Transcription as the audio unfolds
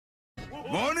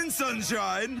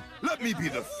sunshine. Let me be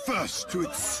the first to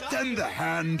extend the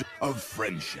hand of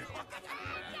friendship.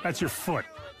 That's your foot.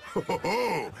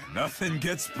 Ho, nothing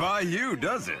gets by you,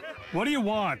 does it? What do you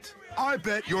want? I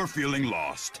bet you're feeling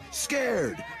lost,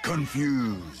 scared,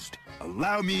 confused.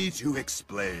 Allow me to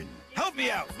explain. Help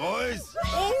me out, boys.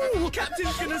 Oh,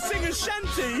 Captain's gonna sing a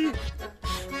shanty.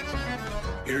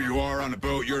 Here you are on a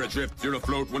boat, you're adrift, you're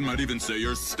afloat, one might even say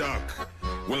you're stuck.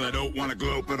 Well, I don't want to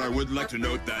gloat, but I would like to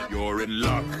note that you're in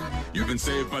luck. You've been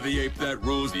saved by the ape that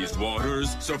rules these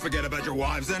waters, so forget about your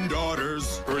wives and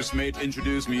daughters. First mate,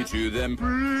 introduce me to them,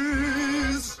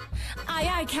 please. Aye,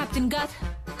 aye, Captain Gut.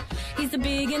 He's the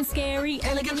big and scary,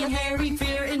 elegant and hairy,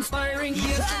 fear-inspiring,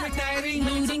 igniting,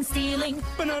 looting, stealing,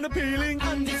 Banana peeling,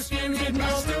 undisputed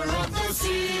master of the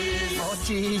seas. Oh,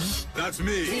 jeez. That's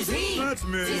me. Tis he. That's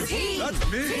me. Tis he.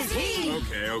 That's me. Tis he.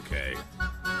 Okay.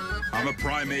 I'm a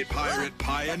primate pirate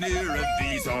pioneer, and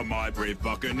these are my brave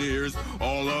buccaneers,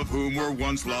 all of whom were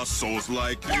once lost souls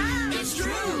like you. It's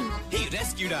true. He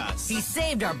rescued us. He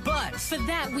saved our butts. For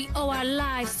that, we owe our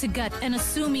lives to Gut, and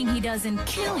assuming he doesn't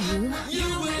kill you, you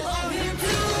will owe him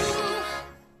too.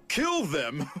 Kill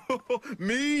them?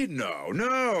 Me?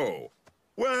 No.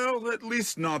 Well, at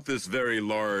least not this very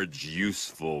large,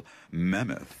 useful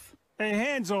mammoth. Hey,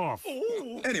 hands off.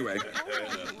 Anyway,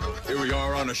 here we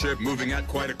are on a ship moving at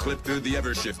quite a clip through the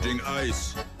ever-shifting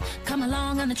ice. Come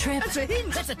along on the trip. That's a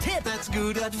hint. That's a tip. That's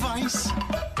good advice.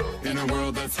 In a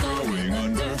world that's going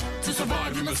under, to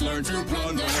survive you must learn to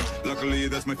plunder. Luckily,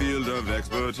 that's my field of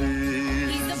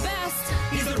expertise. He's the best.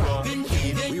 He's the Robin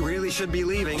Hood. We really should be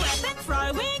leaving. Weapon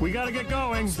throwing. We gotta get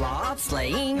going. Slob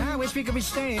slaying. I wish we could be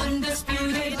staying.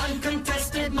 Undisputed,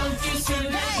 uncontested monkey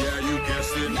shooting. Yeah, you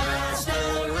guessed it, master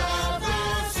of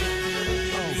the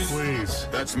seas. Please.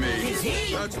 That's me. It's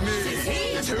he. That's me. It's he.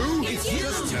 It's who? It's you.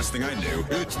 Just testing, I knew.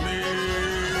 It's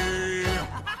me.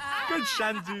 Good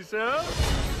shanty, sir.